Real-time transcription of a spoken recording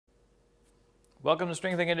Welcome to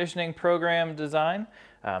Strength and Conditioning Program Design.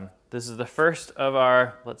 This is the first of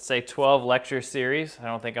our, let's say, 12 lecture series. I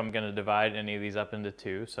don't think I'm going to divide any of these up into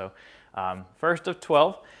two, so first of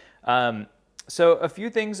 12. So a few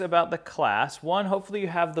things about the class. One, hopefully you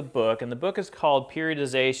have the book, and the book is called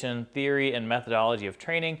Periodization, Theory, and Methodology of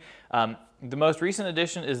Training. The most recent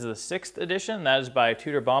edition is the 6th edition. That is by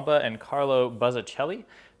Tudor Bompa and Carlo Buzzacelli.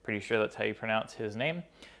 Pretty sure that's how you pronounce his name.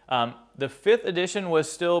 The 5th edition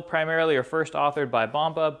was still primarily or first authored by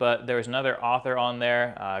Bompa, but there was another author on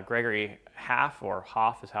there, Gregory Half, or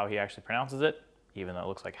Hoff is how he actually pronounces it, even though it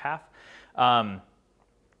looks like half.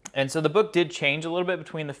 And so the book did change a little bit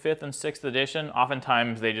between the 5th and 6th edition.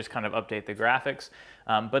 Oftentimes they just kind of update the graphics,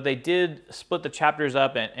 but they did split the chapters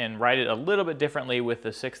up and write it a little bit differently with the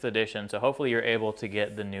 6th edition, so hopefully you're able to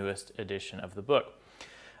get the newest edition of the book.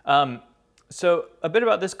 So a bit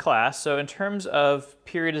about this class. So in terms of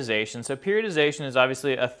periodization, so periodization is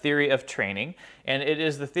obviously a theory of training, and it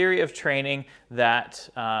is the theory of training that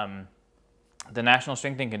the National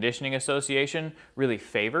Strength and Conditioning Association really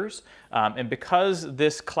favors. And because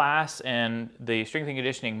this class and the Strength and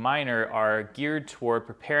Conditioning minor are geared toward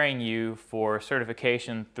preparing you for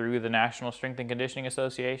certification through the National Strength and Conditioning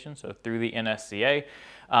Association, so through the NSCA,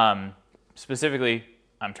 specifically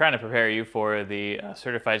I'm trying to prepare you for the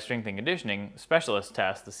Certified Strength and Conditioning Specialist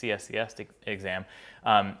test, the CSCS exam.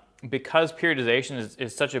 Because periodization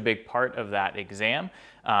is such a big part of that exam,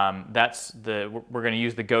 we're going to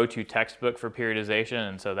use the go-to textbook for periodization,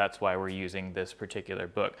 and so that's why we're using this particular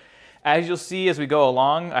book. As you'll see as we go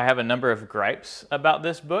along, I have a number of gripes about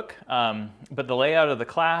this book, but the layout of the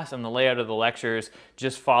class and the layout of the lectures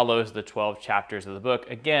just follows the 12 chapters of the book,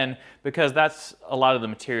 again, because that's a lot of the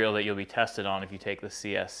material that you'll be tested on if you take the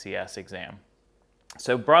CSCS exam.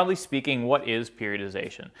 So broadly speaking, what is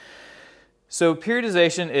periodization? So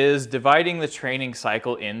periodization is dividing the training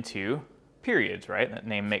cycle into periods, right? That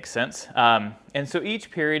name makes sense. And so each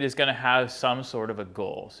period is going to have some sort of a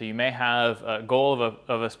goal. So you may have a goal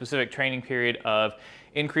of a specific training period of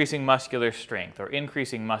increasing muscular strength or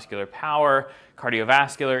increasing muscular power,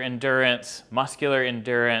 cardiovascular endurance, muscular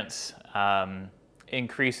endurance,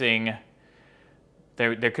 increasing.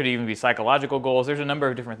 There could even be psychological goals. There's a number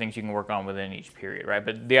of different things you can work on within each period, right?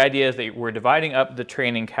 But the idea is that we're dividing up the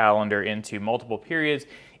training calendar into multiple periods,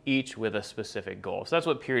 each with a specific goal. So that's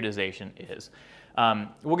what periodization is.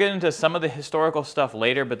 We'll get into some of the historical stuff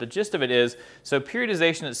later, but the gist of it is, so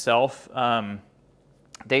periodization itself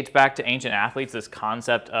dates back to ancient athletes, this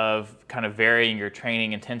concept of kind of varying your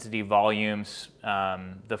training intensity, volumes,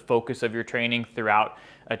 the focus of your training throughout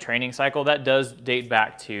a training cycle. That does date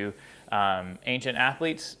back to ancient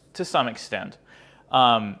athletes to some extent.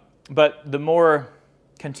 But the more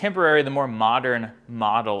contemporary, the more modern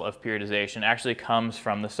model of periodization actually comes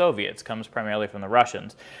from the Soviets, comes primarily from the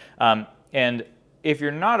Russians. And if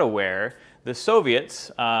you're not aware, the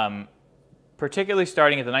Soviets, particularly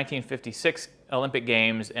starting at the 1956 Olympic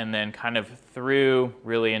Games and then kind of through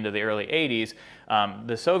really into the early 80s,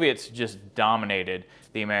 the Soviets just dominated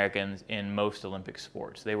the Americans in most Olympic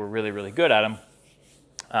sports. They were really, really good at them.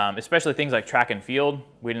 Especially things like track and field,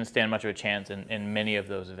 we didn't stand much of a chance in many of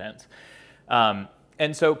those events.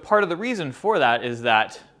 And so part of the reason for that is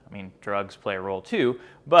that, I mean, drugs play a role too,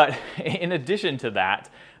 but in addition to that,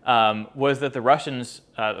 was that the Russians,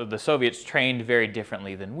 the Soviets trained very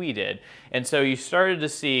differently than we did. And so you started to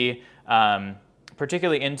see,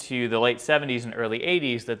 particularly into the late 70s and early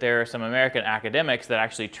 80s, that there are some American academics that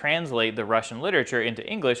actually translate the Russian literature into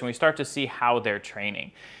English, and we start to see how they're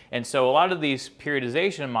training. And so a lot of these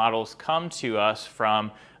periodization models come to us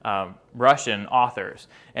from Russian authors.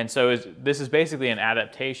 And so this is basically an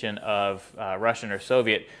adaptation of Russian or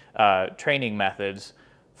Soviet training methods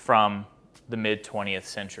from the mid-20th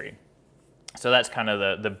century. So that's kind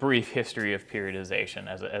of the brief history of periodization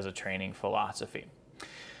as a training philosophy.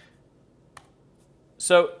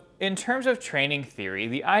 So in terms of training theory,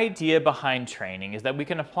 the idea behind training is that we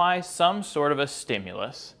can apply some sort of a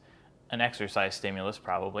stimulus, an exercise stimulus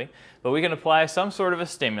probably, but we can apply some sort of a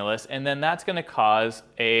stimulus, and then that's going to cause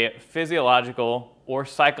a physiological or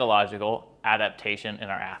psychological adaptation in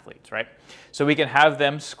our athletes, right? So we can have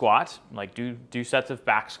them squat, like do sets of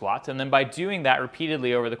back squats, and then by doing that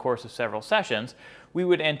repeatedly over the course of several sessions, we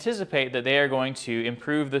would anticipate that they are going to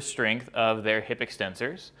improve the strength of their hip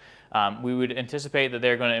extensors. We would anticipate that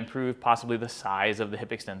they're going to improve possibly the size of the hip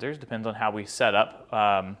extensors, depends on how we set up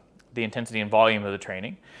the intensity and volume of the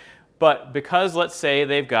training. But because, let's say,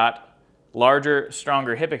 they've got larger,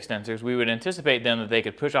 stronger hip extensors, we would anticipate then that they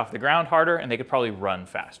could push off the ground harder and they could probably run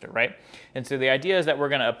faster, right? And so the idea is that we're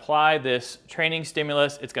going to apply this training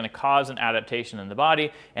stimulus, it's going to cause an adaptation in the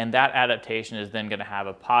body, and that adaptation is then going to have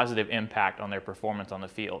a positive impact on their performance on the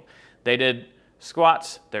field. They did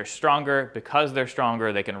squats, they're stronger. Because they're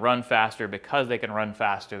stronger, they can run faster. Because they can run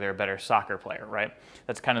faster, they're a better soccer player, right?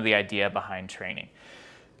 That's kind of the idea behind training.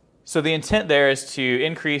 So the intent there is to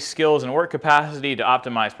increase skills and work capacity to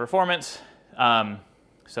optimize performance.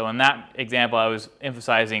 So in that example, I was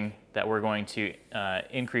emphasizing that we're going to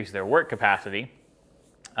increase their work capacity.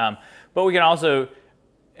 But we can also,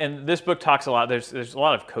 and this book talks a lot, there's a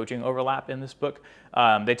lot of coaching overlap in this book.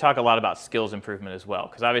 They talk a lot about skills improvement as well,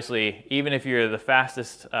 because obviously even if you're the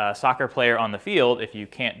fastest soccer player on the field, if you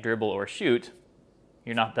can't dribble or shoot,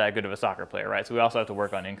 you're not that good of a soccer player, right? So we also have to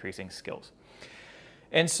work on increasing skills.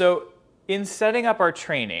 And so in setting up our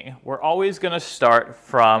training, we're always going to start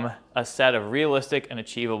from a set of realistic and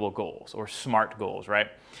achievable goals, or SMART goals, right?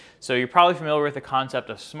 So you're probably familiar with the concept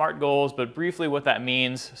of SMART goals, but briefly what that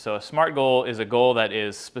means. So a SMART goal is a goal that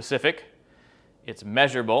is specific, it's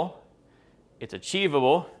measurable, it's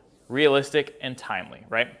achievable, realistic, and timely,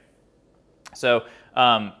 right? So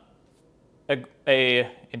in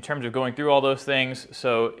terms of going through all those things,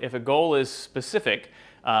 so if a goal is specific,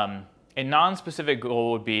 a non-specific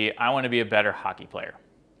goal would be, I want to be a better hockey player,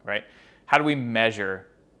 right? How do we measure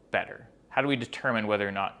better? How do we determine whether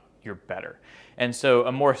or not you're better? And so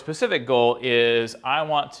a more specific goal is, I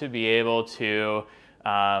want to be able to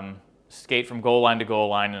skate from goal line to goal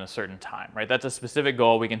line in a certain time, right? That's a specific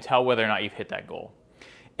goal. We can tell whether or not you've hit that goal.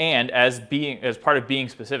 And as part of being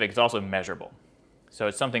specific, it's also measurable. So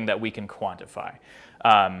it's something that we can quantify.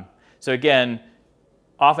 So again,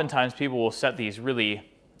 oftentimes people will set these really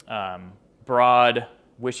broad,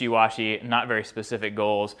 wishy-washy, not very specific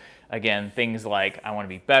goals. Again, things like, I want to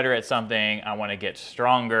be better at something, I want to get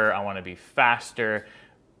stronger, I want to be faster,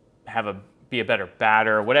 be a better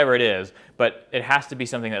batter, whatever it is, but it has to be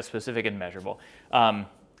something that's specific and measurable.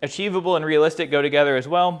 Achievable and realistic go together as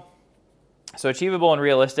well. So achievable and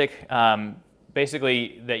realistic,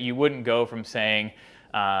 basically that you wouldn't go from saying,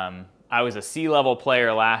 I was a C-level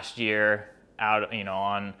player last year,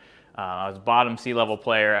 I was bottom C-level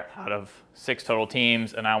player out of 6 total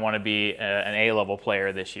teams, and I want to be an A-level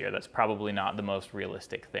player this year. That's probably not the most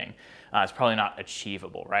realistic thing. It's probably not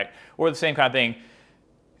achievable, right? Or the same kind of thing,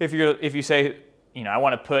 if you say, I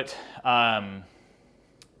want to put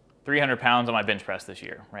 300 pounds on my bench press this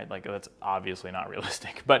year, right? Like, that's obviously not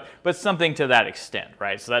realistic, but something to that extent,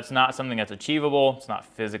 right? So that's not something that's achievable, it's not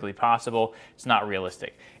physically possible, it's not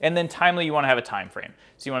realistic. And then timely, you want to have a time frame.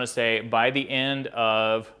 So you want to say, by the end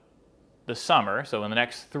of the summer, so in the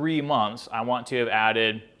next 3 months, I want to have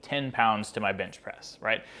added 10 pounds to my bench press,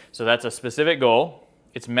 right? So that's a specific goal.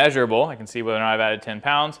 It's measurable. I can see whether or not I've added 10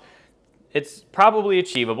 pounds. It's probably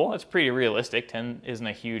achievable. It's pretty realistic. 10 isn't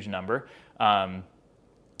a huge number,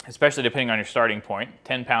 especially depending on your starting point.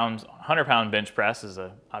 10 pounds, 100-pound bench press is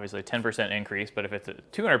obviously a 10% increase, but if it's a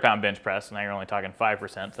 200-pound bench press, now you're only talking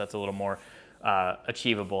 5%, so that's a little more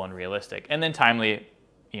achievable and realistic. And then timely,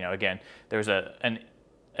 again, there's a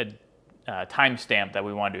time stamp that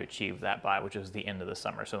we want to achieve that by, which is the end of the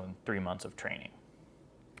summer, so in 3 months of training.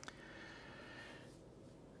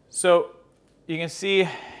 So you can see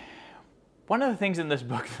one of the things in this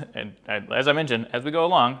book, and as I mentioned, as we go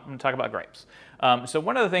along, I'm going to talk about gripes. So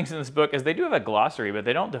one of the things in this book is they do have a glossary, but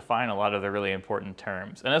they don't define a lot of the really important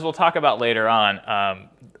terms. And as we'll talk about later on,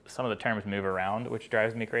 some of the terms move around, which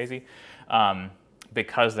drives me crazy,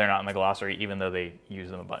 because they're not in the glossary, even though they use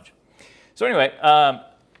them a bunch. So anyway,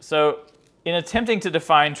 so in attempting to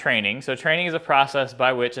define training, so training is a process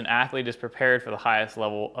by which an athlete is prepared for the highest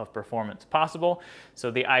level of performance possible. So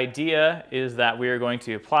the idea is that we are going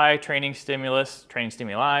to apply training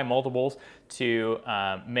stimuli, multiples, to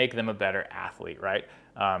make them a better athlete, right?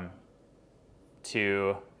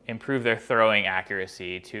 To improve their throwing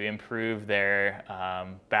accuracy, to improve their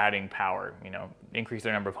batting power, increase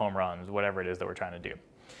their number of home runs, whatever it is that we're trying to do.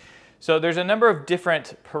 So there's a number of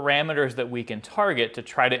different parameters that we can target to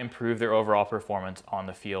try to improve their overall performance on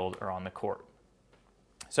the field or on the court.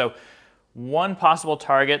 So one possible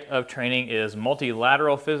target of training is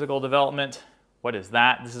multilateral physical development. What is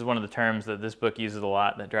that? This is one of the terms that this book uses a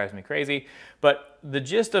lot that drives me crazy. But the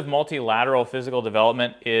gist of multilateral physical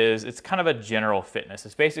development is it's kind of a general fitness.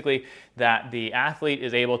 It's basically that the athlete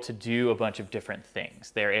is able to do a bunch of different things.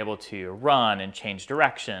 They're able to run and change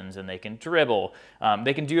directions, and they can dribble.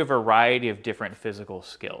 They can do a variety of different physical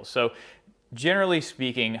skills. So generally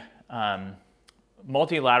speaking,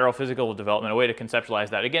 multilateral physical development, a way to conceptualize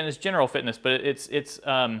that, again, is general fitness, but it's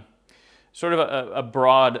sort of a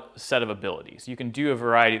broad set of abilities. You can do a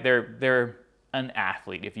variety. They're an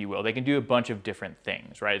athlete, if you will. They can do a bunch of different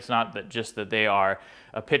things, right? It's not that just that they are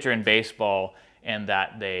a pitcher in baseball and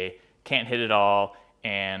that they can't hit it all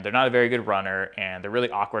and they're not a very good runner and they're really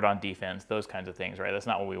awkward on defense, those kinds of things, right? That's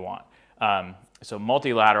not what we want. So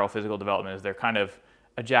multilateral physical development is they're kind of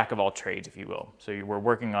a jack of all trades, if you will. So we're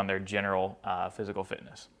working on their general physical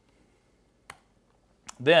fitness.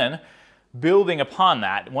 Then, building upon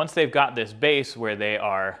that, once they've got this base where they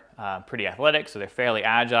are pretty athletic, so they're fairly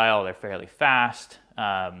agile, they're fairly fast,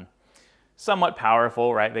 somewhat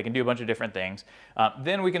powerful, right? They can do a bunch of different things.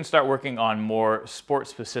 Then we can start working on more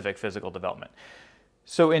sport-specific physical development.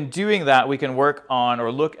 So in doing that, we can work on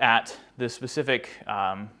or look at the specific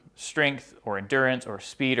strength or endurance or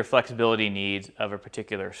speed or flexibility needs of a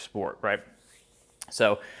particular sport, right?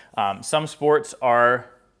 So some sports are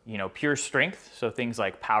pure strength, so things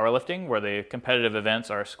like powerlifting, where the competitive events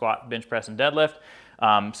are squat, bench press, and deadlift.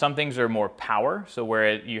 Some things are more power, so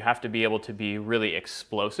where you have to be able to be really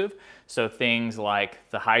explosive, so things like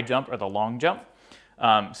the high jump or the long jump.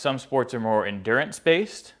 Some sports are more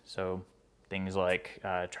endurance-based, so things like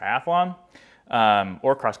triathlon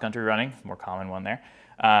or cross-country running, more common one there.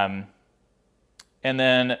 And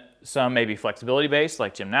then some may be flexibility-based,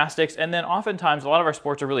 like gymnastics. And then oftentimes, a lot of our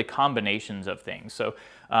sports are really combinations of things. So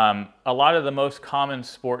a lot of the most common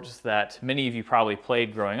sports that many of you probably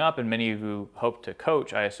played growing up and many of you hope to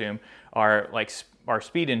coach, I assume, are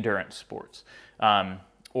speed endurance sports.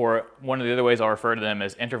 Or one of the other ways I'll refer to them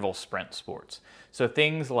as interval sprint sports. So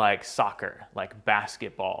things like soccer, like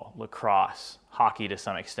basketball, lacrosse, hockey to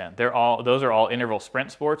some extent. Those are all interval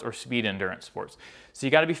sprint sports or speed endurance sports. So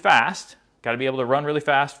you got to be fast, got to be able to run really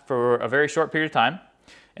fast for a very short period of time,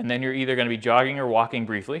 and then you're either going to be jogging or walking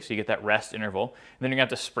briefly, so you get that rest interval, and then you're going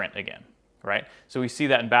to have to sprint again, right? So we see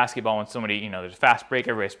that in basketball when somebody, there's a fast break,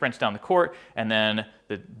 everybody sprints down the court, and then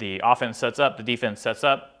the offense sets up, the defense sets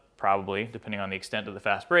up, probably, depending on the extent of the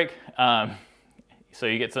fast break. So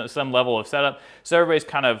you get some level of setup. So everybody's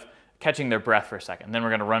kind of catching their breath for a second. Then we're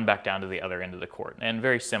going to run back down to the other end of the court. And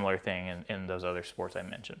very similar thing in those other sports I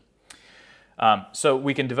mentioned. So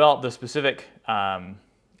we can develop the specific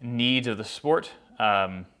needs of the sport.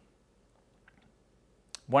 One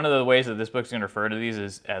of the ways that this book is going to refer to these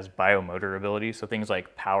is as biomotor abilities. So things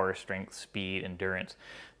like power, strength, speed, endurance.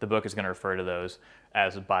 The book is going to refer to those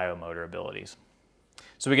as biomotor abilities.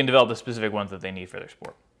 So we can develop the specific ones that they need for their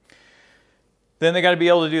sport. Then they got to be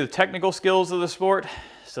able to do the technical skills of the sport.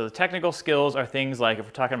 So the technical skills are things like, if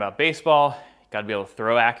we're talking about baseball, you got to be able to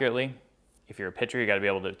throw accurately. If you're a pitcher, you got to be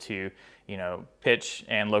able to pitch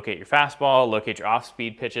and locate your fastball, locate your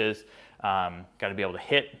off-speed pitches, got to be able to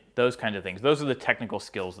hit, those kinds of things. Those are the technical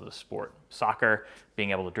skills of the sport. Soccer, being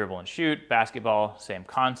able to dribble and shoot. Basketball, same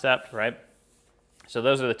concept, right? So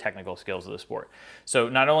those are the technical skills of the sport. So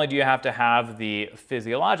not only do you have to have the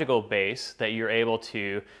physiological base that you're able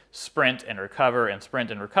to sprint and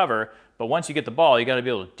recover, but once you get the ball, you got to be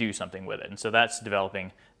able to do something with it. And so that's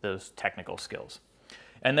developing those technical skills.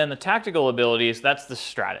 And then the tactical abilities, that's the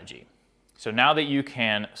strategy. So now that you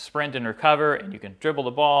can sprint and recover and you can dribble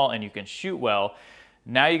the ball and you can shoot well,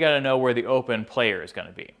 now you got to know where the open player is going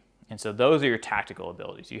to be. And so those are your tactical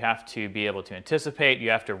abilities. You have to be able to anticipate, you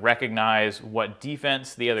have to recognize what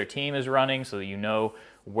defense the other team is running so that you know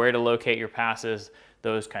where to locate your passes,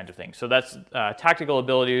 those kinds of things. So that's tactical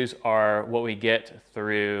abilities are what we get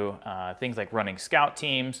through things like running scout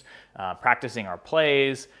teams, practicing our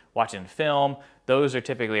plays, watching film. Those are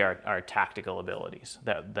typically our tactical abilities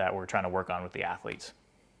that we're trying to work on with the athletes.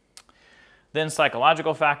 Then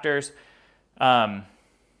psychological factors.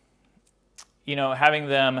 Having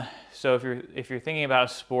them, so if you're thinking about a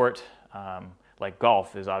sport, like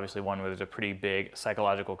golf is obviously one where there's a pretty big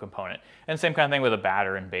psychological component. And same kind of thing with a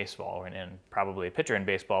batter in baseball and probably a pitcher in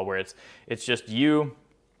baseball where it's just you,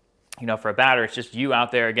 for a batter, it's just you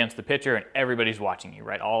out there against the pitcher and everybody's watching you,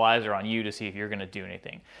 right? All eyes are on you to see if you're going to do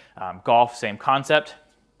anything. Golf, same concept.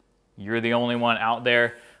 You're the only one out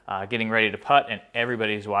there getting ready to putt and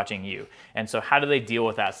everybody's watching you. And so how do they deal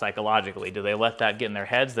with that psychologically? Do they let that get in their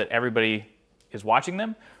heads that everybody is watching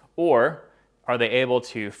them? Or are they able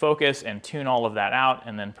to focus and tune all of that out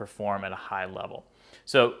and then perform at a high level?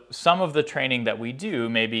 So some of the training that we do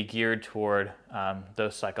may be geared toward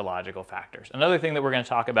those psychological factors. Another thing that we're going to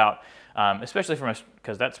talk about, especially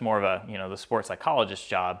because that's more of a the sports psychologist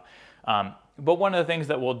job, but one of the things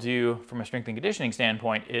that we'll do from a strength and conditioning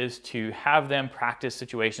standpoint is to have them practice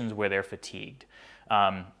situations where they're fatigued.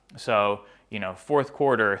 So fourth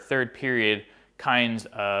quarter, third period kinds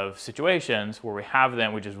of situations where we have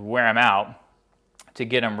them, we just wear them out, to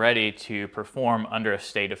get them ready to perform under a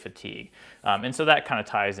state of fatigue. And so that kind of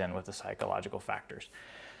ties in with the psychological factors.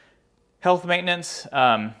 Health maintenance,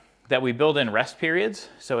 that we build in rest periods.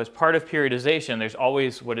 So as part of periodization, there's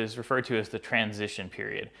always what is referred to as the transition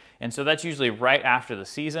period. And so that's usually right after the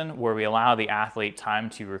season, where we allow the athlete time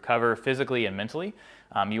to recover physically and mentally.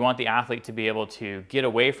 You want the athlete to be able to get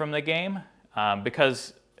away from the game,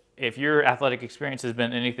 because if your athletic experience has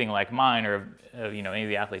been anything like mine, or any of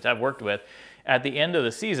the athletes I've worked with, at the end of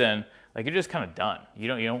the season, like, you're just kind of done. You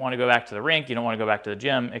don't want to go back to the rink, you don't want to go back to the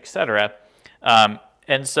gym, etc.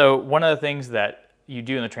 And so one of the things that you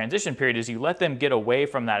do in the transition period is you let them get away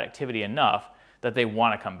from that activity enough that they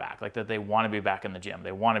want to come back, like that they want to be back in the gym,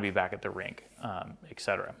 they want to be back at the rink,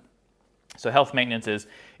 etc. So health maintenance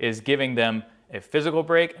is giving them a physical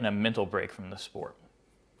break and a mental break from the sport.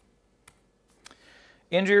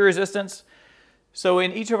 Injury resistance. So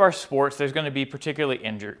in each of our sports, there's going to be particular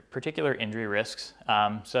injury risks.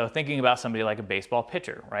 So thinking about somebody like a baseball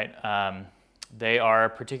pitcher, right? They are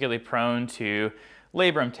particularly prone to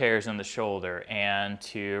labrum tears in the shoulder, and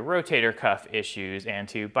to rotator cuff issues, and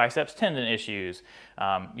to biceps tendon issues.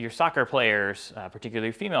 Your soccer players,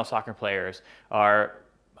 particularly female soccer players, are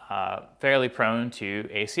fairly prone to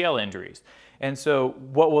ACL injuries. And so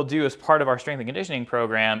what we'll do as part of our strength and conditioning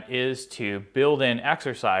program is to build in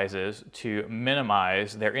exercises to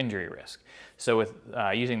minimize their injury risk. So with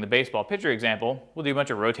using the baseball pitcher example, we'll do a bunch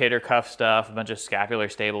of rotator cuff stuff, a bunch of scapular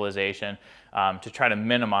stabilization, to try to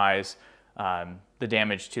minimize the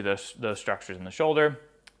damage to those structures in the shoulder.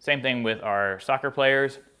 Same thing with our soccer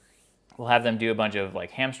players. We'll have them do a bunch of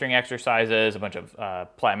like hamstring exercises, a bunch of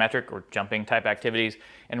plyometric or jumping type activities,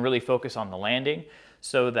 and really focus on the landing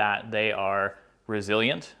so that they are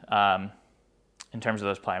resilient in terms of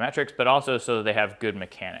those plyometrics, but also so that they have good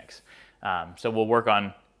mechanics. So we'll work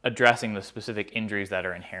on addressing the specific injuries that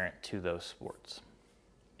are inherent to those sports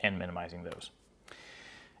and minimizing those.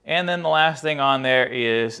 And then the last thing on there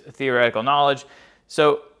is theoretical knowledge.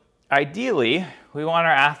 So ideally, we want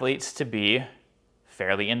our athletes to be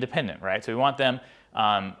fairly independent, right? So we want them,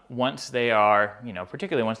 once they are,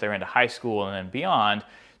 particularly once they're into high school and then beyond,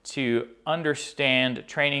 to understand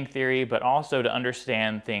training theory, but also to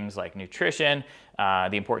understand things like nutrition,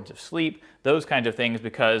 the importance of sleep, those kinds of things,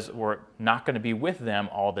 because we're not going to be with them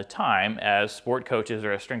all the time as sport coaches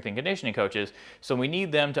or as strength and conditioning coaches. So we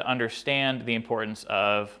need them to understand the importance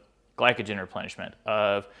of glycogen replenishment,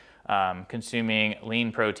 of consuming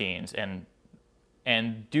lean proteins,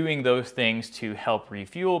 and doing those things to help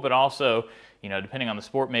refuel, but also, depending on the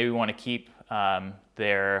sport, maybe we want to keep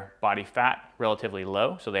their body fat relatively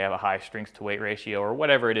low, so they have a high strength to weight ratio, or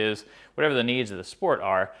whatever it is, whatever the needs of the sport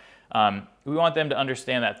are. We want them to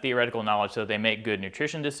understand that theoretical knowledge so that they make good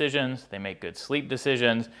nutrition decisions, they make good sleep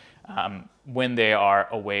decisions when they are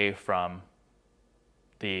away from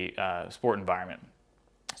the sport environment.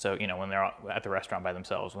 So, when they're at the restaurant by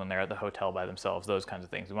themselves, when they're at the hotel by themselves, those kinds of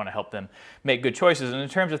things. We want to help them make good choices. And in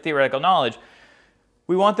terms of theoretical knowledge,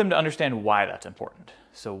 we want them to understand why that's important.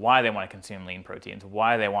 So why they want to consume lean proteins,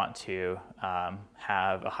 why they want to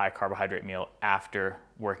have a high carbohydrate meal after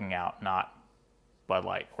working out, not Bud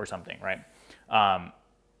Light or something, right?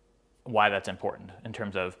 Why that's important in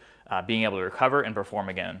terms of being able to recover and perform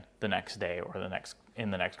again the next day or in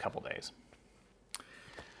the next couple days.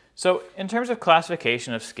 So in terms of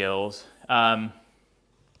classification of skills,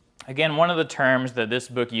 again, one of the terms that this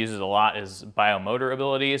book uses a lot is biomotor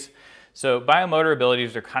abilities. So biomotor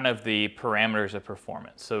abilities are kind of the parameters of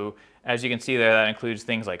performance. So as you can see there, that includes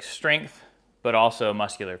things like strength, but also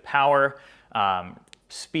muscular power,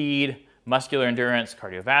 speed, muscular endurance,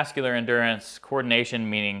 cardiovascular endurance, coordination,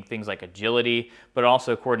 meaning things like agility, but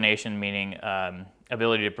also coordination, meaning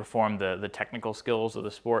ability to perform the technical skills of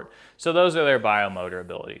the sport. So those are their biomotor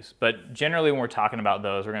abilities. But generally when we're talking about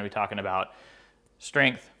those, we're going to be talking about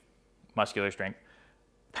strength, muscular strength,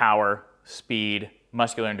 power, speed,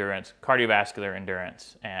 muscular endurance, cardiovascular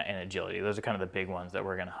endurance, and agility. Those are kind of the big ones that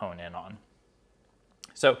we're going to hone in on.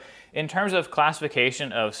 So in terms of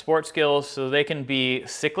classification of sport skills, so they can be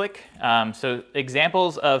cyclic. So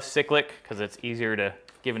examples of cyclic, because it's easier to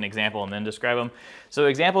give an example and then describe them. So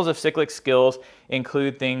examples of cyclic skills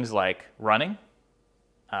include things like running,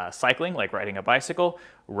 cycling, like riding a bicycle,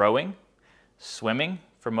 rowing, swimming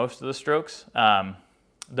for most of the strokes.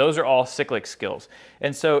 Those are all cyclic skills.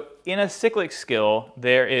 And so in a cyclic skill,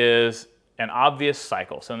 there is an obvious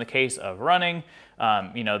cycle. So in the case of running,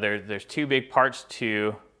 there's two big parts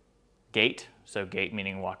to gait. So gait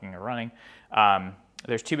meaning walking or running.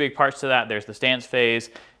 There's two big parts to that. There's the stance phase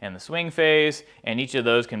and the swing phase, and each of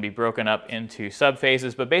those can be broken up into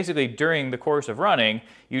subphases. But basically, during the course of running,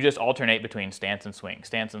 you just alternate between stance and swing,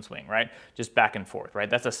 right? Just back and forth, right?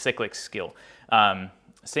 That's a cyclic skill.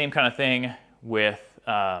 Same kind of thing with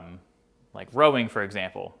like rowing, for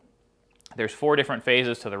example. There's 4 different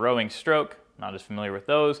phases to the rowing stroke. Not as familiar with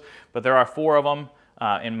those, but there are 4 of them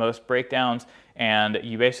in most breakdowns, and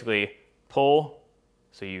you basically pull.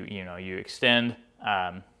 So you extend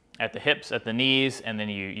at the hips, at the knees, and then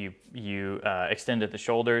you extend at the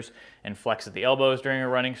shoulders and flex at the elbows during a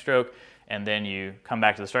running stroke, and then you come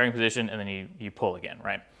back to the starting position, and then you pull again,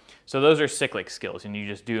 right? So those are cyclic skills, and you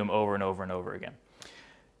just do them over and over and over again.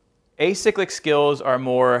 Acyclic skills are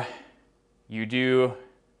more, you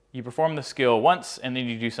perform the skill once, and then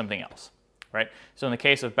you do something else, right? So in the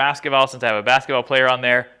case of basketball, since I have a basketball player on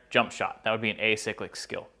there, jump shot, that would be an acyclic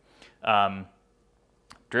skill.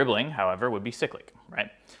 Dribbling, however, would be cyclic, right?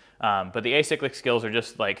 But the acyclic skills are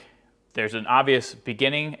just like, there's an obvious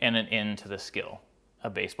beginning and an end to the skill. A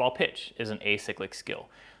baseball pitch is an acyclic skill.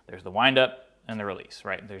 There's the windup and the release,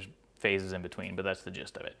 right? There's phases in between, but that's the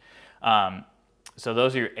gist of it. So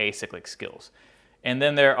those are your acyclic skills. And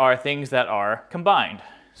then there are things that are combined.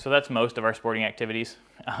 So that's most of our sporting activities.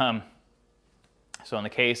 So in the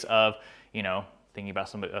case of, thinking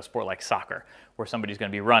about a sport like soccer, where somebody's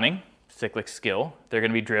going to be running, cyclic skill, they're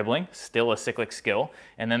going to be dribbling, still a cyclic skill,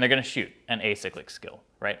 and then they're going to shoot, an acyclic skill,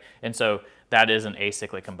 right? And so that is an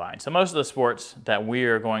acyclic combined. So most of the sports that we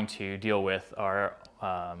are going to deal with are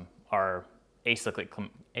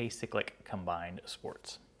acyclic combined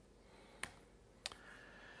sports.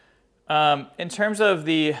 In terms of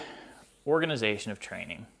the organization of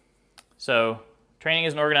training, so training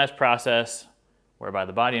is an organized process whereby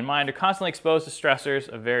the body and mind are constantly exposed to stressors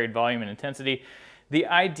of varied volume and intensity. The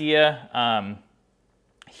idea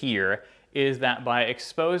here is that by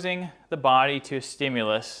exposing the body to a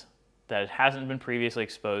stimulus that it hasn't been previously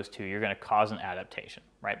exposed to, you're going to cause an adaptation,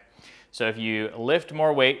 right? So if you lift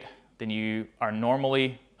more weight than you are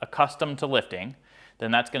normally accustomed to lifting,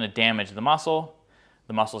 then that's going to damage the muscle.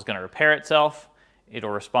 The muscle is going to repair itself. It'll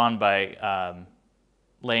respond by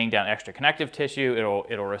laying down extra connective tissue.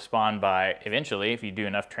 It'll respond by, eventually, if you do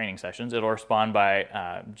enough training sessions, it'll respond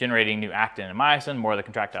by generating new actin and myosin, more of the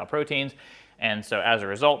contractile proteins. And so as a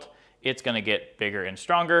result, it's going to get bigger and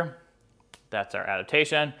stronger. That's our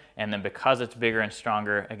adaptation. And then because it's bigger and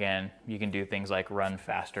stronger, again, you can do things like run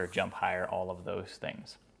faster, jump higher, all of those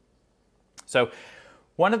things. So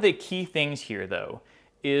one of the key things here, though,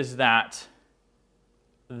 is that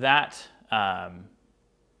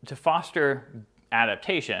to foster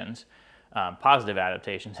adaptations, positive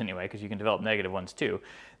adaptations anyway, because you can develop negative ones too.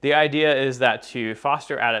 The idea is that to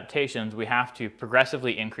foster adaptations, we have to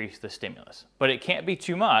progressively increase the stimulus. But it can't be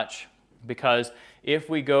too much, because if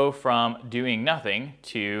we go from doing nothing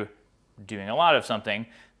to doing a lot of something,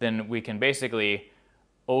 then we can basically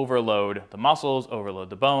overload the muscles, overload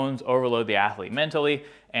the bones, overload the athlete mentally,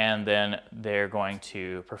 and then they're going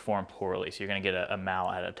to perform poorly. So you're going to get a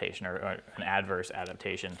maladaptation or an adverse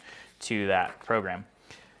adaptation to that program.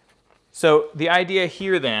 So the idea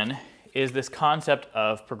here then is this concept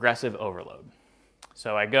of progressive overload.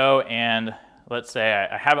 So I go and let's say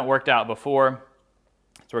I haven't worked out before,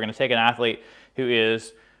 so we're going to take an athlete who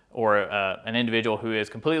is, or an individual who is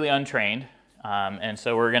completely untrained, and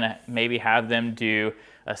so we're going to maybe have them do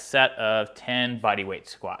a set of 10 body weight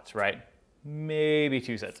squats, right? Maybe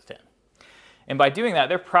 2 sets of 10. And by doing that,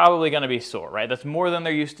 they're probably going to be sore, right? That's more than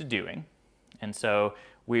they're used to doing. And so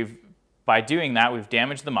by doing that, we've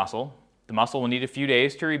damaged the muscle. The muscle will need a few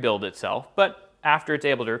days to rebuild itself, but after it's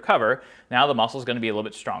able to recover, now the muscle is going to be a little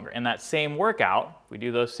bit stronger. And that same workout, if we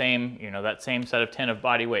do those same, that same set of 10 of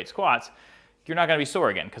body weight squats, you're not going to be sore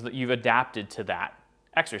again because you've adapted to that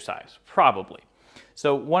exercise, probably.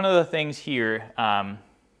 So one of the things here, and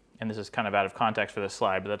this is kind of out of context for this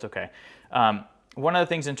slide, but that's okay. One of the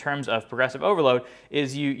things in terms of progressive overload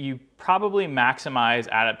is you probably maximize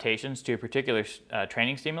adaptations to a particular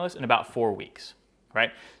training stimulus in about 4 weeks,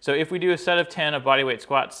 right? So if we do a set of 10 of bodyweight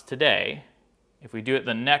squats today, if we do it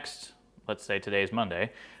the next, let's say today's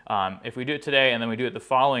Monday, if we do it today and then we do it the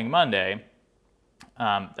following Monday,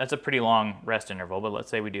 that's a pretty long rest interval, but let's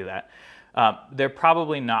say we do that. They're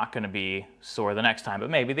probably not going to be sore the next time, but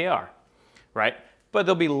maybe they are, right? But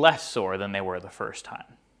they'll be less sore than they were the first time.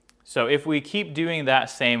 So if we keep doing that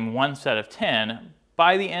same one set of 10,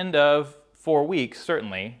 by the end of 4 weeks,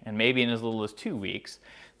 certainly, and maybe in as little as 2 weeks,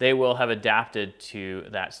 they will have adapted to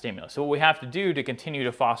that stimulus. So what we have to do to continue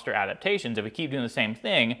to foster adaptations, if we keep doing the same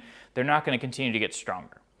thing, they're not going to continue to get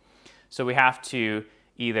stronger. So we have to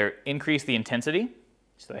either increase the intensity,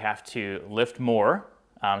 so they have to lift more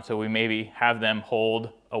So we maybe have them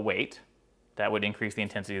hold a weight that would increase the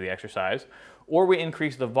intensity of the exercise, or we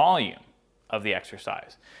increase the volume of the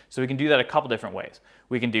exercise. So we can do that a couple different ways.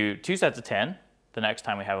 We can do 2 sets of 10 the next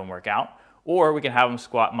time we have them work out, or we can have them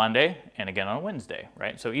squat Monday and again on Wednesday,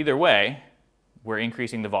 right? So either way, we're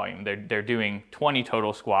increasing the volume. They're doing 20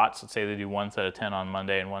 total squats. Let's say they do 1 set of 10 on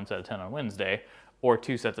Monday and 1 set of 10 on Wednesday, or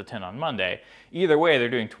 2 sets of 10 on Monday. Either way, they're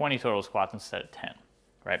doing 20 total squats instead of 10,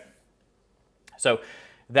 right? So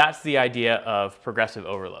that's the idea of progressive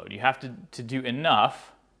overload. You have to do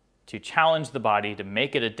enough to challenge the body to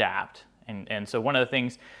make it adapt. And so one of the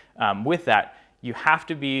things with that, you have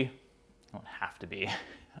to be, don't have to be,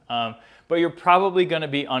 but you're probably going to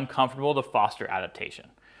be uncomfortable to foster adaptation,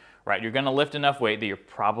 right? You're going to lift enough weight that you're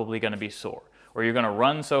probably going to be sore, or you're going to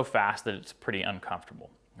run so fast that it's pretty uncomfortable,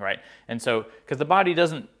 right? And so, because the body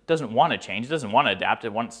doesn't want to change, it doesn't want to adapt,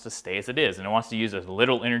 it wants to stay as it is, and it wants to use as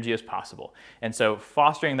little energy as possible. And so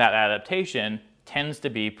fostering that adaptation tends to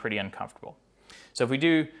be pretty uncomfortable. So if we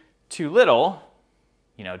do too little,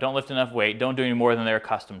 you know, don't lift enough weight, don't do any more than they're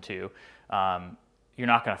accustomed to, you're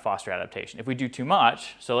not going to foster adaptation. If we do too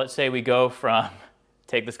much, so let's say we go from,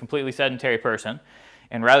 take this completely sedentary person,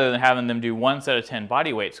 and rather than having them do 1 set of 10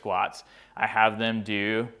 body weight squats, I have them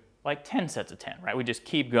do like 10 sets of 10, right? We just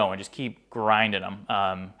keep going, just keep grinding them,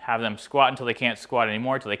 have them squat until they can't squat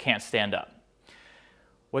anymore, until they can't stand up.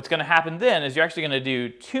 What's going to happen then is you're actually going to do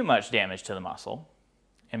too much damage to the muscle.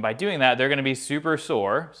 And by doing that, they're going to be super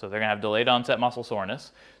sore, so they're going to have delayed onset muscle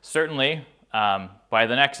soreness. Certainly by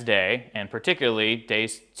the next day, and particularly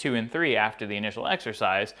days 2 and 3 after the initial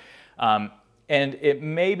exercise. And it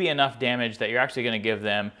may be enough damage that you're actually going to give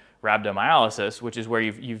them rhabdomyolysis, which is where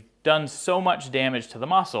you've done so much damage to the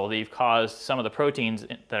muscle that you've caused some of the proteins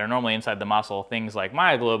that are normally inside the muscle, things like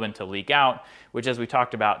myoglobin, to leak out, which, as we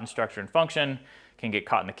talked about in structure and function, can get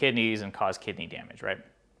caught in the kidneys and cause kidney damage, right?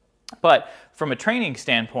 But from a training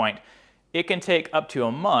standpoint, it can take up to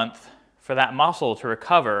a month for that muscle to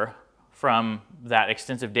recover from that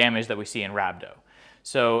extensive damage that we see in rhabdo.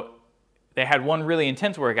 So they had one really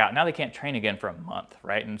intense workout, now they can't train again for a month,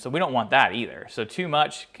 right? And so we don't want that either. So too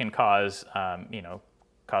much can cause,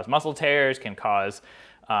 cause muscle tears, can cause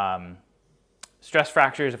stress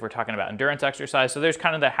fractures if we're talking about endurance exercise. So there's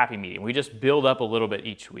kind of that happy medium. We just build up a little bit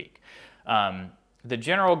each week. The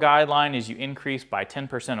general guideline is you increase by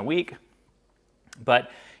 10% a week,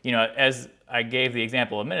 but you know, as I gave the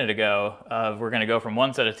example a minute ago of we're going to go from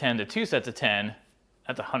 1 set of 10 to 2 sets of 10,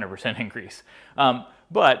 that's a 100% increase.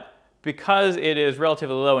 But because it is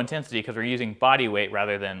relatively low intensity, because we're using body weight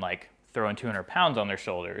rather than like throwing 200 pounds on their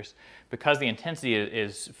shoulders, because the intensity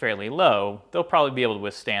is fairly low, they'll probably be able to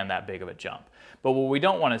withstand that big of a jump. But what we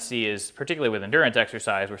don't want to see is, particularly with endurance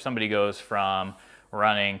exercise, where somebody goes from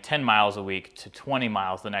running 10 miles a week to 20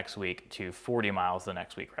 miles the next week to 40 miles the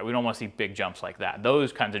next week, right? We don't want to see big jumps like that.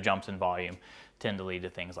 Those kinds of jumps in volume tend to lead to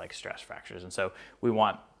things like stress fractures. And so we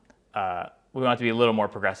want to be a little more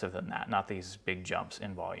progressive than that, not these big jumps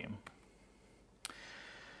in volume.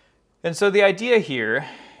 And so the idea here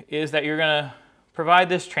is that you're going to provide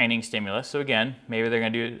this training stimulus. So again, maybe they're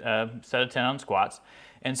going to do a set of 10 on squats.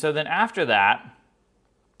 And so then after that,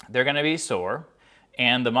 they're going to be sore,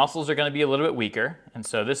 and the muscles are going to be a little bit weaker. And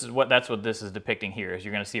so that's what this is depicting here, is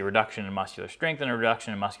you're going to see a reduction in muscular strength and a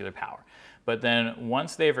reduction in muscular power. But then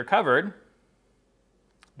once they've recovered,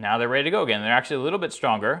 now they're ready to go again. They're actually a little bit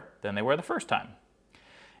stronger than they were the first time.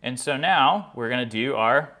 And so now we're going to do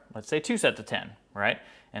our, let's say, 2 sets of 10, right?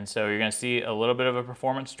 And so you're going to see a little bit of a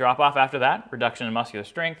performance drop off after that, reduction in muscular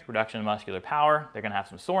strength, reduction in muscular power. They're going to have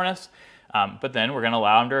some soreness, but then we're going to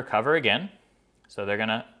allow them to recover again. So they're going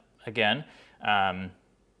to, again,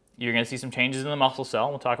 you're going to see some changes in the muscle cell.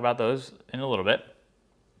 We'll talk about those in a little bit.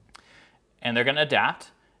 And they're going to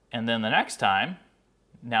adapt. And then the next time,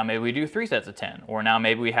 now maybe we do 3 sets of 10, or now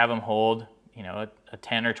maybe we have them hold, you know, a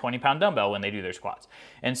 10 or 20 pound dumbbell when they do their squats.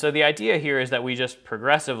 And so the idea here is that we just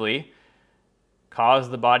progressively cause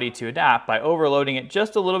the body to adapt by overloading it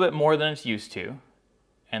just a little bit more than it's used to.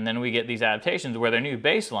 And then we get these adaptations where their new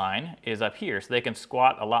baseline is up here, so they can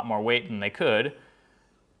squat a lot more weight than they could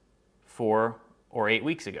 4 or 8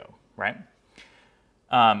 weeks ago, right?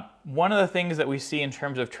 One of the things that we see in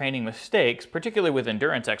terms of training mistakes, particularly with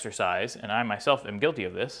endurance exercise, and I myself am guilty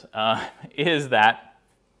of this, is that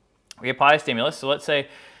we apply a stimulus. So let's say,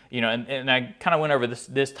 you know, and I kind of went over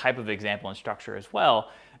this type of example in structure as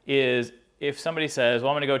well, is if somebody says,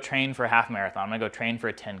 well, I'm going to go train for a half marathon, I'm going to go train for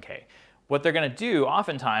a 10K. What they're going to do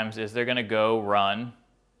oftentimes is they're going to go run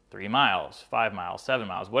 3 miles, 5 miles, 7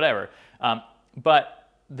 miles, whatever. But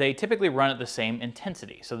they typically run at the same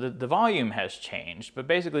intensity. So the volume has changed, but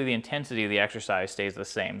basically the intensity of the exercise stays the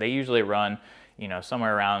same. They usually run,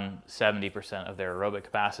 somewhere around 70% of their aerobic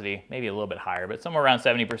capacity, maybe a little bit higher, but somewhere around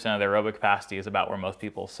 70% of their aerobic capacity is about where most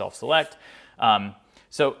people self-select.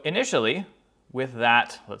 So initially, with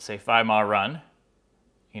that, let's say 5-mile run,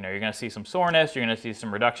 you're going to see some soreness, you're going to see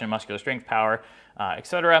some reduction in muscular strength, power,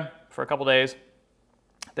 etc. for a couple days.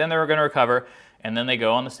 Then they're going to recover, and then they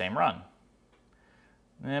go on the same run.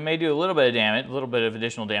 And it may do a little bit of damage, a little bit of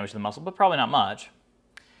additional damage to the muscle, but probably not much.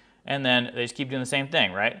 And then they just keep doing the same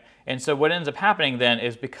thing, right? And so what ends up happening then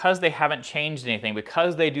is, because they haven't changed anything,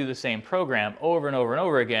 because they do the same program over and over and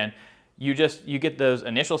over again, you get those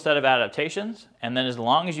initial set of adaptations, and then as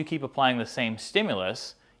long as you keep applying the same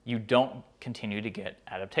stimulus, you don't continue to get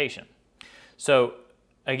adaptation. So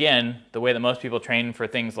again, the way that most people train for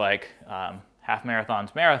things like half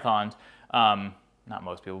marathons, not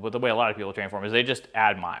most people, but the way a lot of people train for them is they just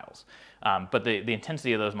add miles. But the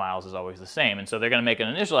intensity of those miles is always the same. And so they're going to make an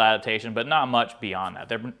initial adaptation, but not much beyond that.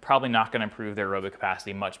 They're probably not going to improve their aerobic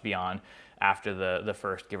capacity much beyond after the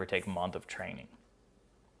first, give or take, month of training.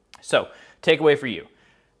 So, takeaway for you.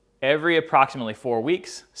 Every approximately 4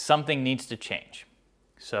 weeks, something needs to change.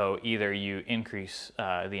 So either you increase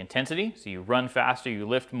the intensity, so you run faster, you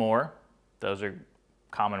lift more. Those are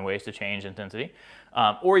common ways to change intensity.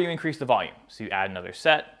 Or you increase the volume. So you add another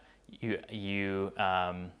set, you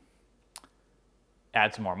add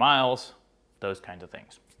some more miles, those kinds of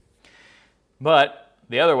things. But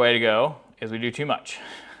the other way to go is we do too much.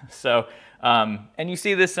 So, and you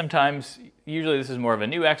see this sometimes, usually this is more of a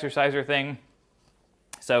new exerciser thing.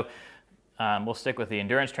 So we'll stick with the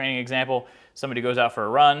endurance training example. Somebody goes out for a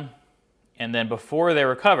run, and then before they're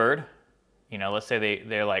recovered, let's say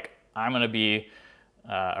they're like, I'm going to be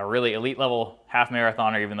a really elite level half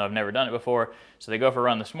marathoner, even though I've never done it before. So they go for a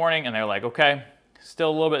run this morning, and they're like, okay, still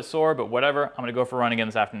a little bit sore, but whatever, I'm going to go for a run again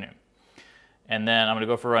this afternoon. And then I'm going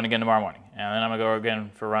to go for a run again tomorrow morning. And then I'm going to go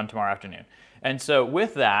again for a run tomorrow afternoon. And so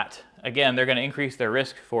with that, again, they're going to increase their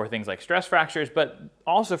risk for things like stress fractures, but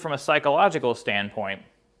also from a psychological standpoint,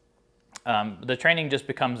 the training just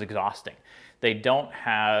becomes exhausting. They don't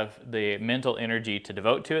have the mental energy to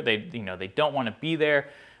devote to it. They don't want to be there.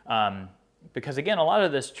 Because again, a lot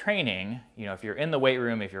of this training, if you're in the weight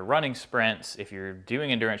room, if you're running sprints, if you're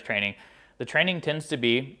doing endurance training, the training tends to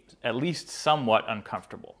be at least somewhat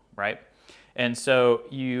uncomfortable, right? And so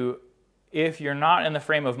if you're not in the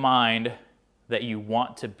frame of mind that you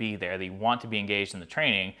want to be there, that you want to be engaged in the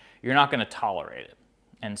training, you're not going to tolerate it.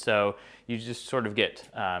 And so you just sort of get,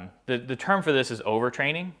 the term for this is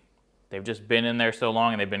overtraining. They've just been in there so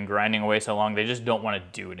long and they've been grinding away so long, they just don't want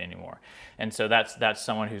to do it anymore. And so that's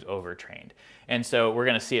someone who's overtrained. And so we're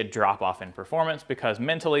going to see a drop off in performance because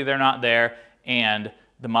mentally they're not there, and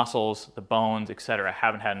the muscles, the bones, etc.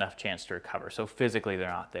 haven't had enough chance to recover. So physically they're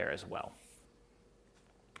not there as well.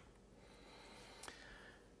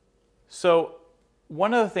 So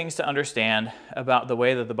one of the things to understand about the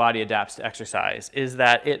way that the body adapts to exercise is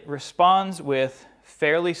that it responds with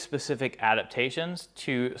fairly specific adaptations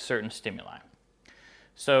to certain stimuli.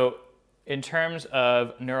 So in terms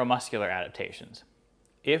of neuromuscular adaptations,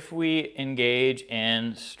 if we engage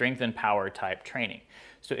in strength and power type training,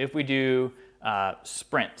 so if we do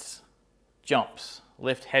sprints, jumps,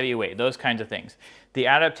 lift heavy weight, those kinds of things, the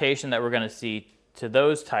adaptation that we're going to see to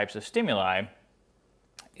those types of stimuli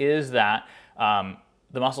is that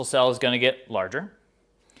the muscle cell is going to get larger.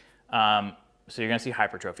 So you're going to see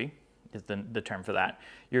hypertrophy is the term for that.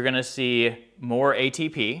 You're going to see more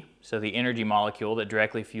ATP, so the energy molecule that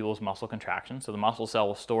directly fuels muscle contraction. So the muscle cell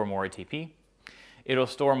will store more ATP. It'll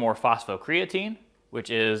store more phosphocreatine, which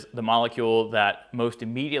is the molecule that most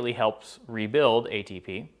immediately helps rebuild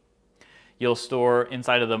ATP. You'll store,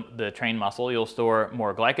 inside of the trained muscle, you'll store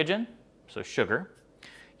more glycogen, so sugar.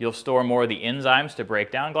 You'll store more of the enzymes to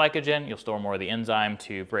break down glycogen. You'll store more of the enzyme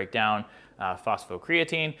to break down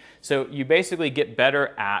phosphocreatine. So you basically get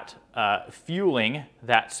better at fueling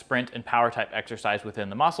that sprint and power type exercise within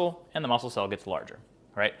the muscle, and the muscle cell gets larger,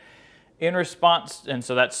 right? In response, and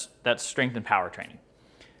so that's strength and power training.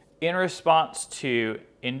 In response to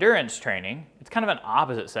endurance training, it's kind of an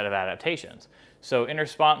opposite set of adaptations. So in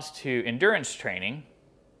response to endurance training,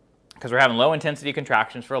 because we're having low intensity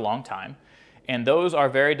contractions for a long time, and those are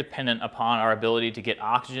very dependent upon our ability to get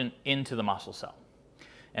oxygen into the muscle cell.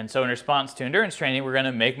 And so in response to endurance training, we're going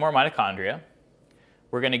to make more mitochondria.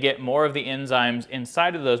 We're going to get more of the enzymes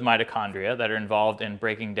inside of those mitochondria that are involved in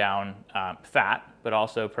breaking down fat, but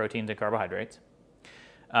also proteins and carbohydrates.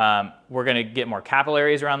 We're going to get more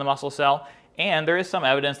capillaries around the muscle cell, and there is some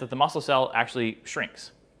evidence that the muscle cell actually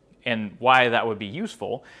shrinks. And why that would be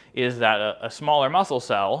useful is that a smaller muscle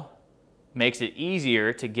cell makes it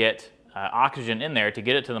easier to get oxygen in there to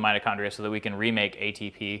get it to the mitochondria so that we can remake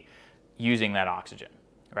ATP, using that oxygen,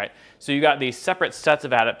 right? So you got these separate sets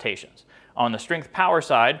of adaptations. On the strength power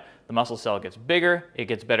side, the muscle cell gets bigger, it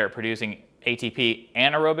gets better at producing ATP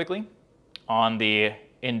anaerobically. On the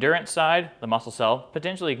endurance side, the muscle cell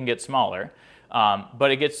potentially can get smaller,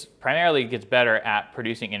 but it primarily gets better at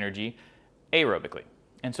producing energy aerobically.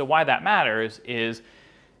 And so why that matters is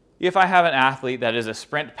if I have an athlete that is a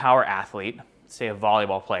sprint power athlete, say a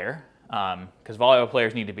volleyball player, because volleyball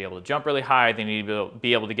players need to be able to jump really high, they need to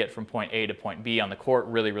be able to get from point A to point B on the court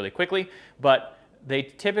really, really quickly, but they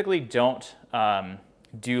typically don't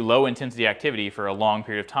do low intensity activity for a long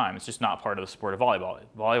period of time. It's just not part of the sport of volleyball.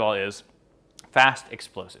 Volleyball is fast,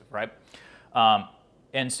 explosive, right?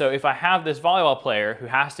 And so if I have this volleyball player who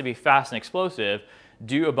has to be fast and explosive,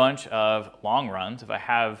 do a bunch of long runs, if I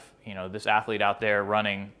have this athlete out there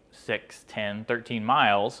running 6, 10, 13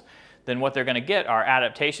 miles, then what they're going to get are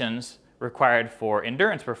adaptations required for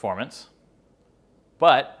endurance performance,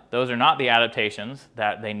 but those are not the adaptations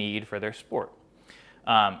that they need for their sport.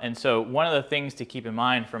 And so one of the things to keep in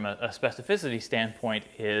mind from a specificity standpoint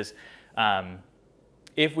is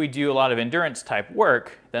if we do a lot of endurance type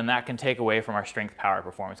work, then that can take away from our strength power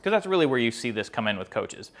performance, because that's really where you see this come in with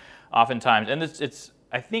coaches oftentimes. And it's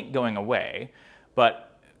I think going away,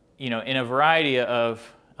 but in a variety of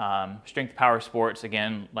strength power sports,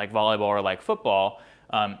 again, like volleyball or like football,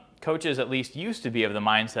 coaches at least used to be of the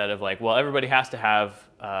mindset of like, well, everybody has to have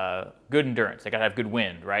good endurance. They got to have good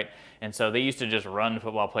wind, right? And so they used to just run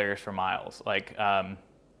football players for miles. Like,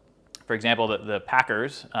 for example, the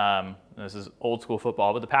Packers, this is old school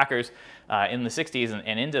football, but the Packers in the 60s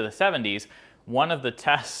and into the 70s, one of the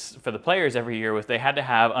tests for the players every year was they had to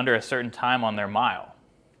have under a certain time on their mile.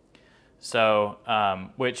 So,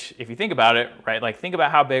 which if you think about it, right, like think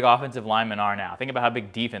about how big offensive linemen are now. Think about how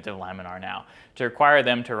big defensive linemen are now. To require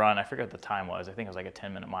them to run, I forget what the time was, I think it was like a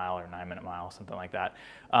 10-minute mile or 9-minute mile, something like that.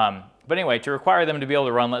 But anyway, to require them to be able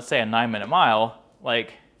to run, let's say a 9-minute mile,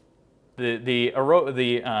 like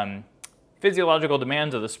the physiological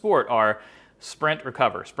demands of the sport are sprint,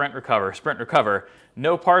 recover, sprint, recover, sprint, recover.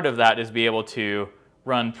 No part of that is be able to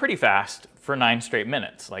run pretty fast for 9 straight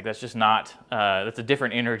minutes. Like that's just not, that's a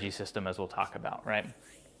different energy system as we'll talk about, right?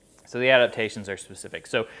 So the adaptations are specific.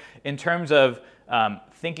 So in terms of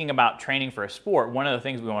thinking about training for a sport, one of the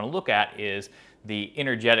things we want to look at is the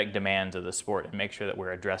energetic demands of the sport and make sure that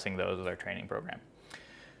we're addressing those with our training program.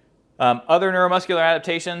 Other neuromuscular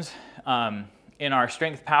adaptations in our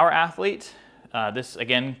strength power athlete, this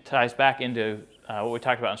again ties back into what we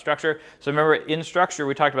talked about in structure. So remember, in structure,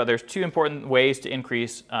 we talked about there's 2 important ways to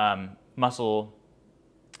increase muscle.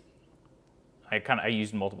 I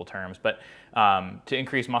used multiple terms, but to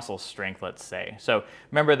increase muscle strength, let's say. So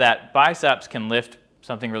remember that biceps can lift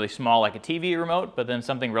something really small like a TV remote, but then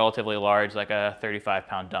something relatively large like a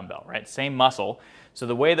 35-pound dumbbell, right? Same muscle. So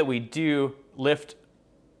the way that we do lift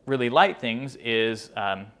really light things is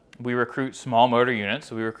we recruit small motor units.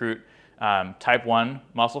 So we recruit type 1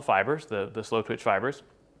 muscle fibers, the slow twitch fibers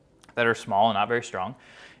that are small and not very strong.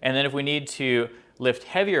 And then if we need to lift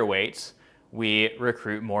heavier weights, we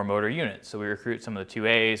recruit more motor units. So we recruit some of the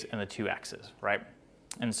 2As and the 2Xs, right?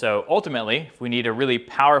 And so ultimately, if we need a really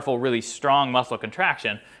powerful, really strong muscle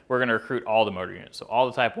contraction, we're going to recruit all the motor units. So all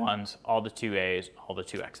the type 1s, all the 2As, all the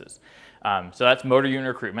 2Xs. So that's motor unit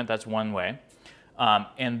recruitment. That's one way.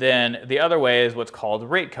 And then the other way is what's called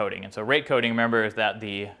rate coding. And so rate coding, remember, is that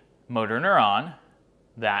the motor neuron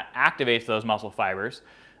that activates those muscle fibers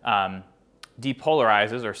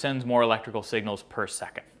depolarizes or sends more electrical signals per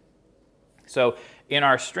second. So in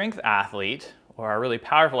our strength athlete, or our really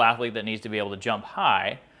powerful athlete that needs to be able to jump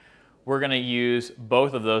high, we're going to use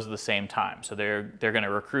both of those at the same time. So they're going to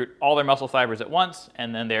recruit all their muscle fibers at once,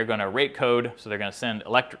 and then they're going to rate code. So they're going to send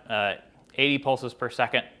 80 pulses per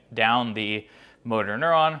second down the motor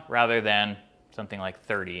neuron rather than something like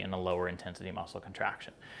 30 in a lower intensity muscle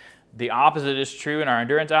contraction. The opposite is true in our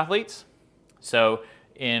endurance athletes. So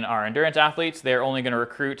in our endurance athletes, they're only going to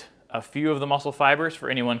recruit a few of the muscle fibers for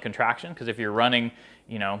any one contraction, because if you're running,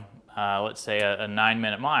 let's say a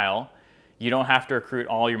 9-minute mile, you don't have to recruit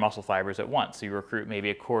all your muscle fibers at once. So you recruit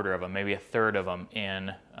maybe a quarter of them, maybe a third of them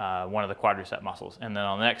in one of the quadricep muscles. And then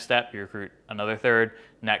on the next step, you recruit another third,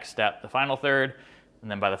 next step, the final third, and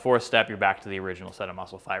then by the 4th step, you're back to the original set of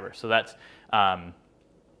muscle fibers. So that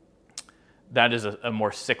is a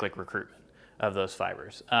more cyclic recruitment of those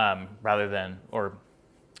fibers, rather than, or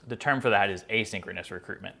the term for that is asynchronous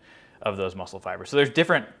recruitment of those muscle fibers. So there's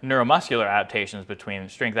different neuromuscular adaptations between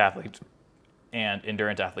strength athletes and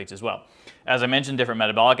endurance athletes as well. As I mentioned, different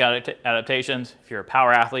metabolic adaptations. If you're a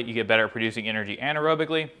power athlete, you get better at producing energy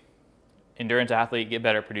anaerobically. Endurance athlete, you get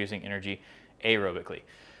better at producing energy aerobically.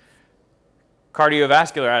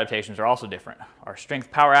 Cardiovascular adaptations are also different. Our strength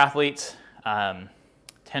power athletes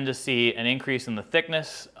tend to see an increase in the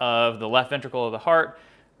thickness of the left ventricle of the heart,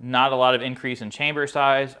 not a lot of increase in chamber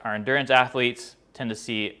size. Our endurance athletes tend to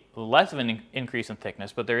see less of an increase in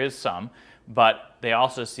thickness, but there is some, but they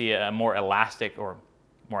also see a more elastic, or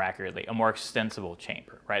more accurately, a more extensible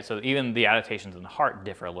chamber, right? So even the adaptations in the heart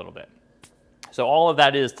differ a little bit. So all of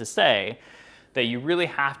that is to say that you really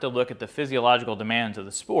have to look at the physiological demands of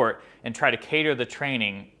the sport and try to cater the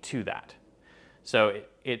training to that. So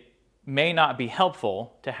it may not be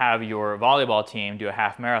helpful to have your volleyball team do a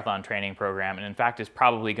half marathon training program, and in fact is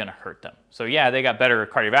probably going to hurt them. So yeah, they got better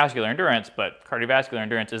cardiovascular endurance, but cardiovascular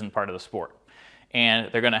endurance isn't part of the sport. And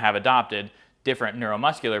they're going to have adopted different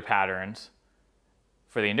neuromuscular patterns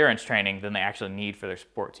for the endurance training than they actually need for their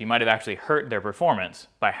sports. You might have actually hurt their performance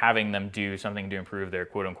by having them do something to improve their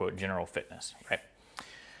quote-unquote general fitness, right?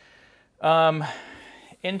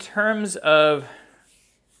 In terms of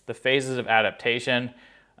the phases of adaptation,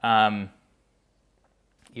 you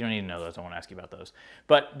don't need to know those, I won't ask you about those.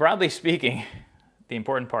 But broadly speaking, the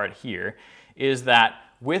important part here is that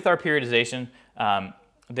with our periodization,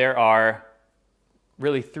 there are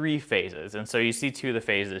really 3 phases. And so you see 2 of the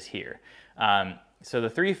phases here. So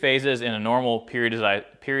the 3 phases in a normal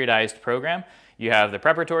periodized program, you have the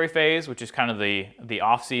preparatory phase, which is kind of the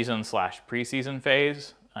off-season / preseason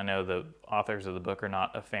phase. I know the authors of the book are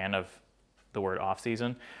not a fan of the word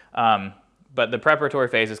off-season. But the preparatory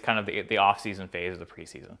phase is kind of the off-season phase of the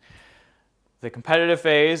preseason. The competitive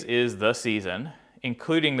phase is the season,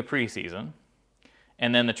 including the preseason.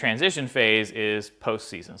 And then the transition phase is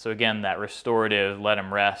postseason. So again, that restorative, let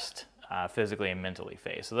them rest, physically and mentally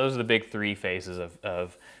phase. So those are the big 3 phases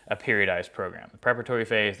of a periodized program: the preparatory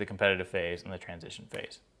phase, the competitive phase, and the transition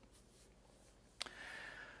phase.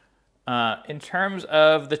 In terms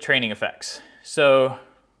of the training effects, so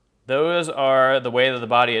those are the way that the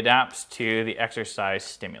body adapts to the exercise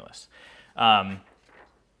stimulus.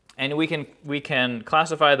 And we can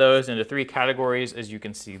classify those into 3 categories, as you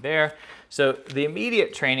can see there. So the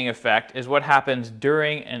immediate training effect is what happens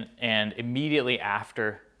during and immediately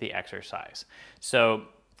after the exercise. So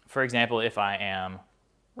for example, if I am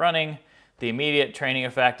running, the immediate training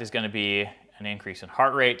effect is going to be an increase in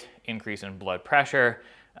heart rate, increase in blood pressure,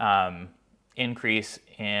 increase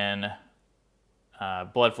in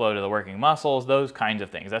blood flow to the working muscles, those kinds of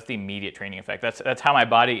things. That's the immediate training effect. That's how my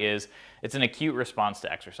body is. It's an acute response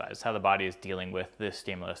to exercise. It's how the body is dealing with this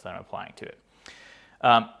stimulus that I'm applying to it.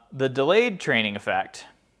 The delayed training effect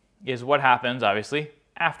is what happens, obviously,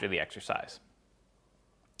 after the exercise.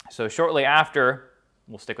 So shortly after,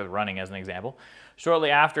 we'll stick with running as an example, shortly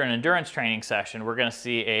after an endurance training session, we're going to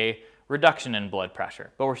see a reduction in blood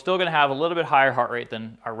pressure. But we're still going to have a little bit higher heart rate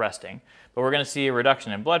than our resting. But we're going to see a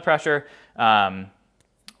reduction in blood pressure.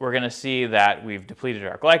 We're going to see that we've depleted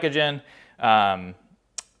our glycogen.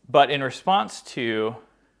 But in response to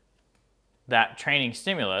that training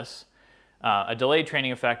stimulus, a delayed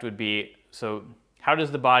training effect would be, so how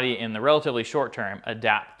does the body in the relatively short term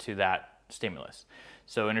adapt to that stimulus?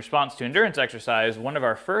 So in response to endurance exercise, one of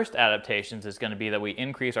our first adaptations is going to be that we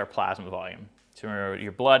increase our plasma volume. So remember,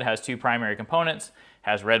 your blood has 2 primary components,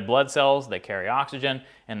 has red blood cells that carry oxygen,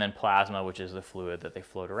 and then plasma, which is the fluid that they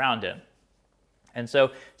float around in. And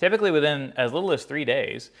so typically within as little as 3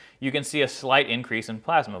 days, you can see a slight increase in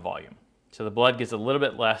plasma volume. So the blood gets a little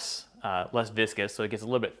bit less viscous, so it gets a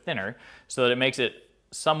little bit thinner, so that it makes it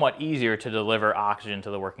somewhat easier to deliver oxygen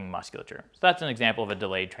to the working musculature. So that's an example of a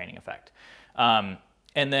delayed training effect.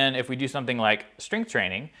 And then if we do something like strength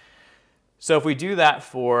training, so if we do that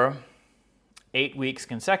for 8 weeks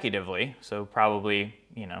consecutively, so probably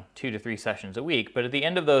 2 to 3 sessions a week, but at the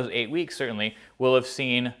end of those 8 weeks, certainly, we'll have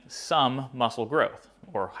seen some muscle growth,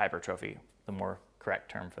 or hypertrophy, the more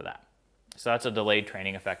correct term for that. So that's a delayed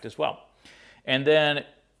training effect as well. And then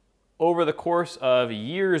over the course of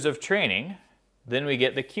years of training, then we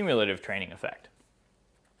get the cumulative training effect.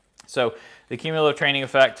 So the cumulative training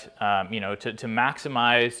effect, to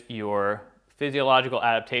maximize your physiological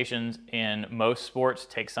adaptations in most sports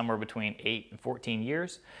takes somewhere between 8 and 14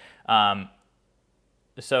 years.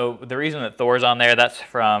 So the reason that Thor's on there, that's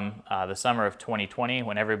from the summer of 2020,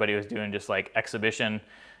 when everybody was doing just like exhibition,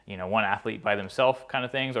 one athlete by themselves kind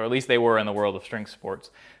of things, or at least they were in the world of strength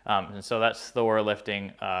sports. And so that's Thor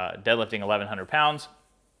lifting, deadlifting 1,100 pounds.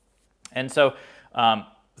 And so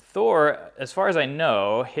Thor, as far as I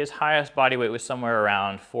know, his highest body weight was somewhere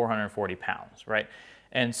around 440 pounds, right?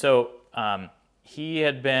 And so he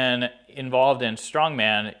had been involved in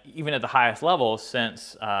strongman, even at the highest level,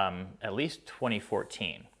 since at least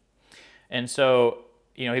 2014. And so,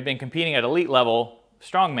 he'd been competing at elite level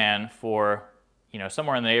strongman for,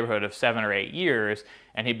 somewhere in the neighborhood of 7 or 8 years,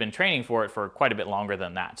 and he'd been training for it for quite a bit longer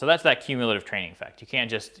than that. So that's that cumulative training effect. You can't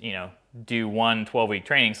just, do one 12-week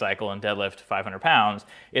training cycle and deadlift 500 pounds.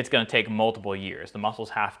 It's going to take multiple years. The muscles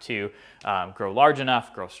have to grow large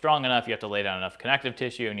enough, grow strong enough, you have to lay down enough connective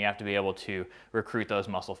tissue, and you have to be able to recruit those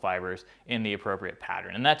muscle fibers in the appropriate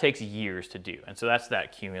pattern. And that takes years to do. And so that's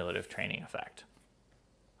that cumulative training effect.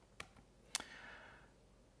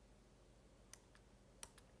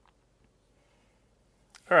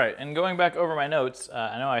 All right, and going back over my notes,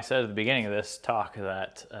 I know I said at the beginning of this talk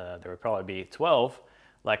that there would probably be 12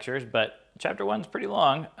 lectures, but chapter 1 is pretty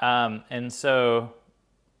long, and so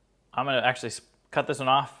I'm going to actually cut this one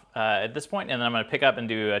off at this point, and then I'm going to pick up and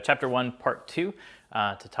do chapter 1, part 2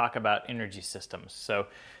 to talk about energy systems. So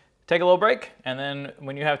take a little break, and then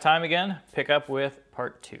when you have time again, pick up with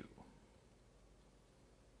part 2.